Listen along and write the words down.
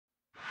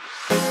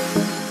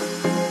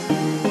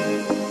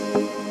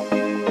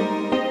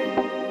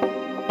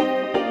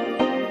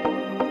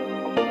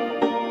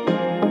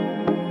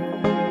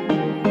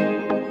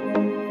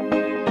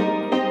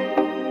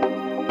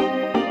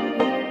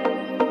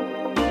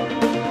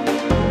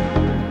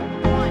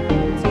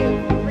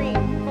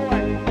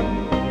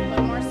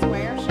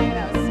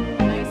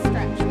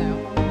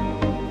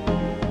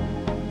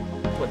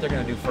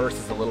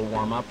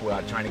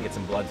warm-up, trying to get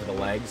some blood to the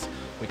legs.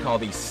 We call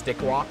these stick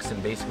walks,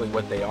 and basically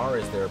what they are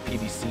is they're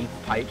PVC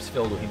pipes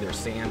filled with either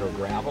sand or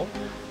gravel.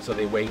 So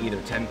they weigh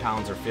either 10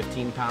 pounds or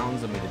 15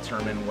 pounds, and we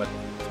determine what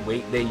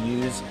weight they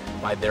use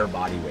by their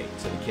body weight.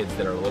 So the kids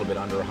that are a little bit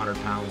under 100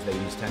 pounds, they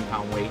use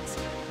 10-pound weights,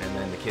 and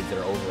then the kids that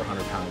are over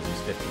 100 pounds use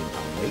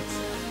 15-pound weights.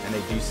 And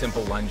they do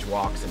simple lunge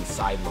walks and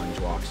side lunge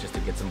walks just to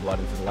get some blood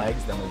into the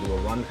legs. Then we'll do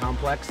a run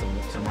complex,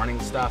 some running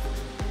stuff.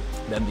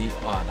 Then the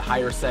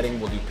higher setting,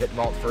 we'll do pit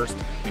vault first.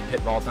 We pit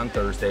vault on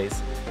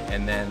Thursdays,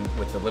 and then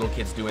with the little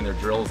kids doing their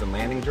drills and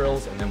landing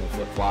drills, and then we'll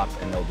flip flop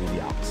and they'll do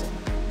the opposite.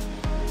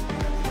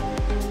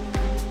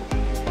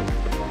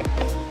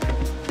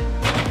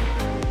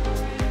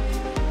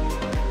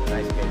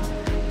 Nice kid.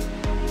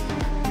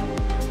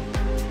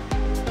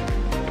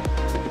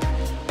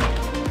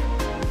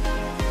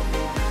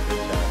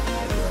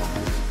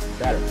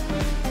 Better.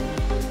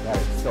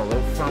 Better. Still a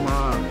little firmer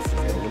arms. Just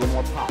get a little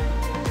more pop.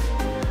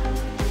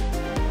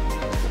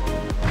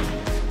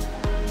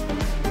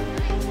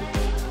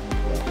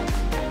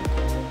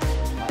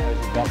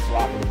 Best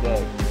block of the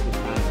day.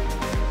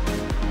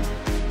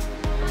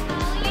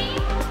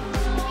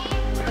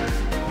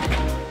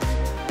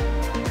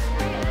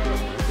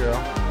 Good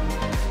girl.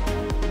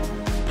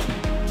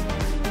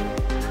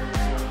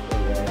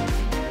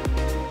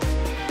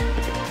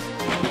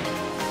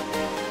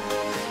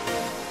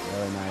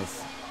 Really nice.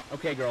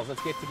 Okay, girls,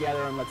 let's get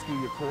together and let's do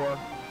your core.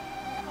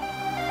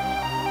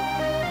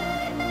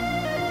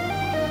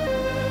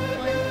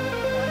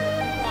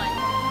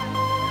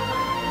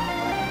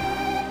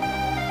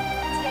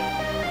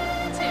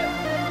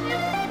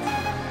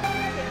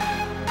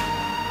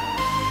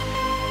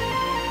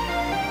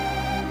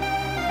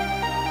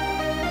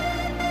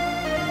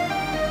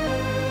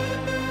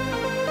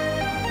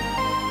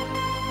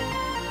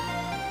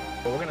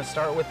 We're going to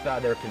start with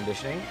their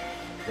conditioning.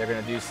 They're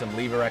going to do some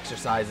lever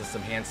exercises,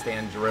 some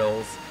handstand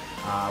drills.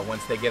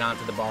 Once they get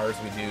onto the bars,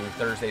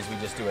 Thursdays we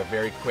just do a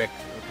very quick,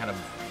 kind of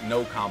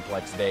no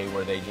complex day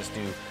where they just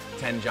do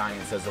 10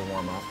 giants as a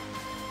warm-up.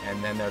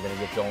 And then they're going to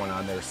get going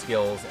on their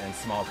skills and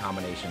small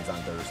combinations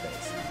on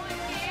Thursdays.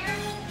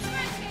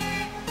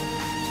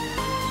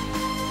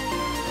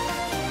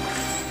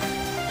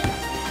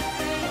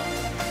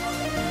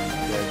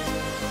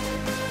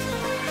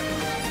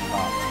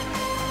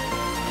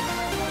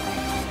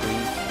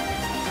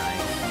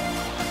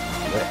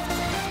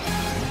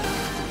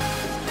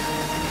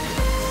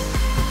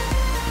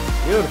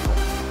 Beautiful.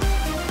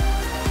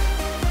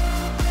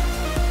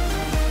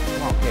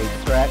 Come on, Kate,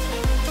 stretch.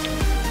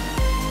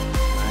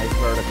 Nice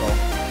vertical.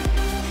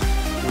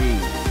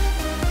 Squeeze.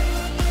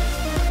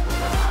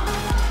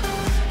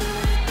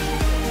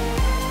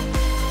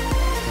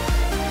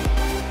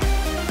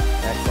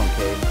 Excellent,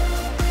 Kate.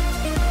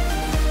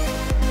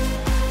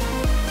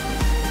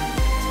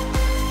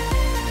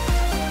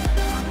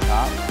 On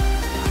top.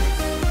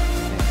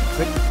 Nice.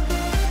 Quick.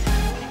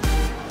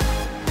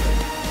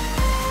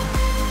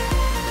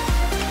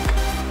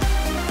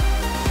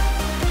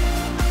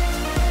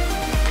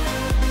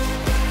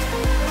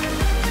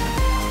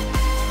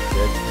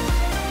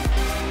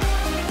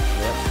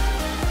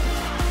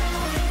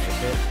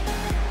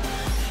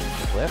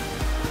 Lift.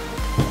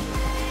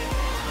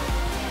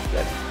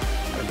 Good.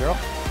 Got a girl.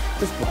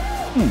 This one.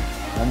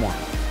 One more.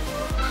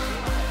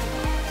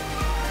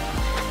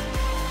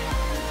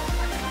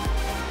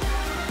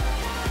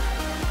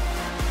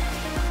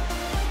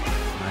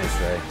 Nice,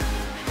 Ray.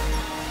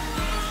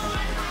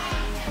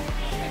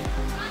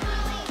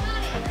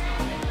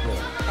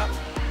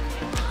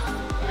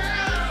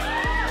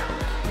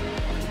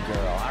 Good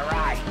girl. All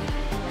right.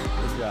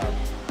 Good job.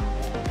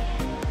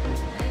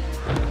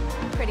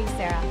 Pretty,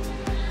 Sarah.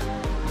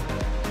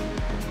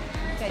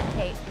 Good,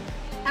 Kate.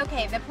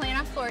 Okay, the plan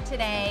on floor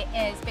today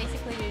is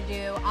basically to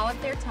do all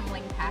of their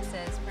tumbling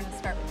passes. We're going to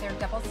start with their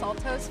double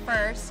saltos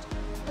first,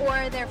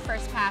 or their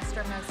first pass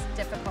or most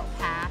difficult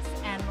pass,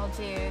 and we'll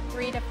do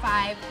 3 to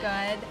 5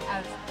 good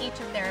of each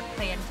of their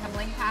planned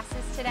tumbling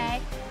passes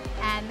today.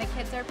 And the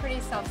kids are pretty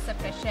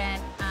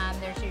self-sufficient.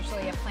 There's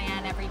usually a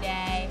plan every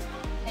day.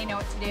 They know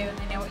what to do and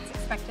they know what's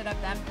expected of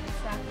them.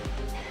 So.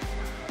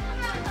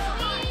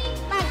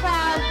 Come on,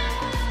 Cloud.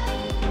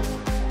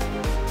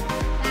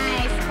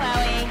 Nice,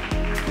 Chloe.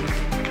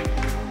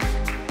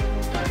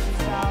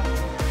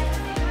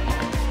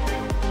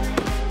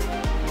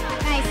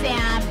 Nice,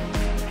 Sam.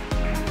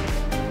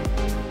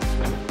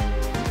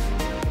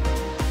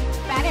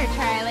 Better,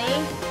 Charlie.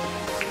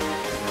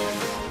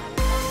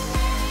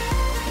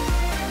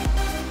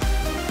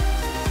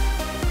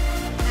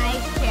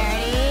 Nice,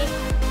 Charity.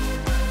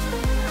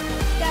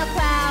 Go,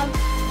 Cloud.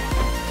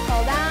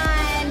 Hold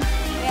on.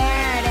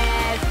 There it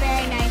is.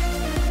 Very nice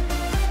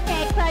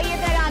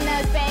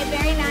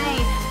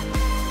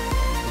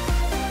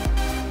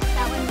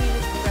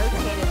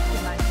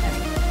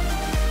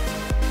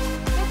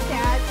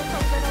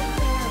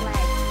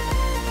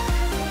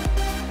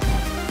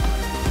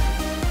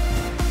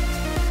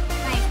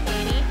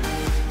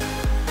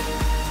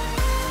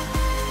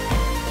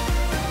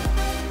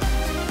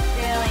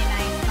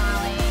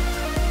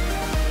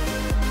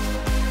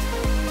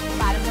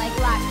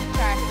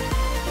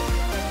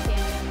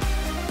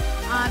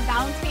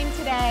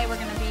today we're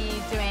going to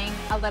be doing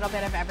a little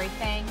bit of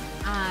everything.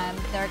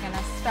 They're going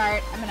to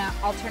start, I'm going to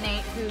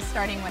alternate who's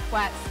starting with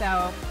what,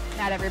 so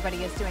not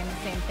everybody is doing the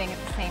same thing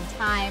at the same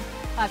time.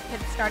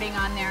 Kids starting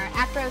on their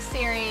acro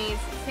series,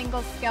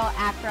 single skill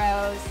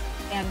acros,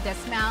 and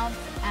dismounts,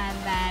 and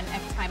then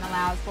if time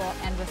allows, we'll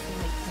end with some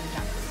leaps and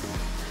jumps.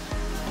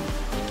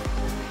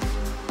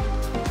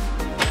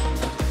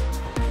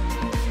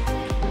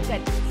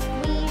 Good.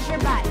 Squeeze your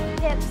butt,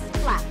 hips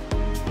flat.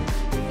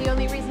 The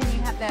only reason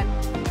you have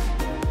the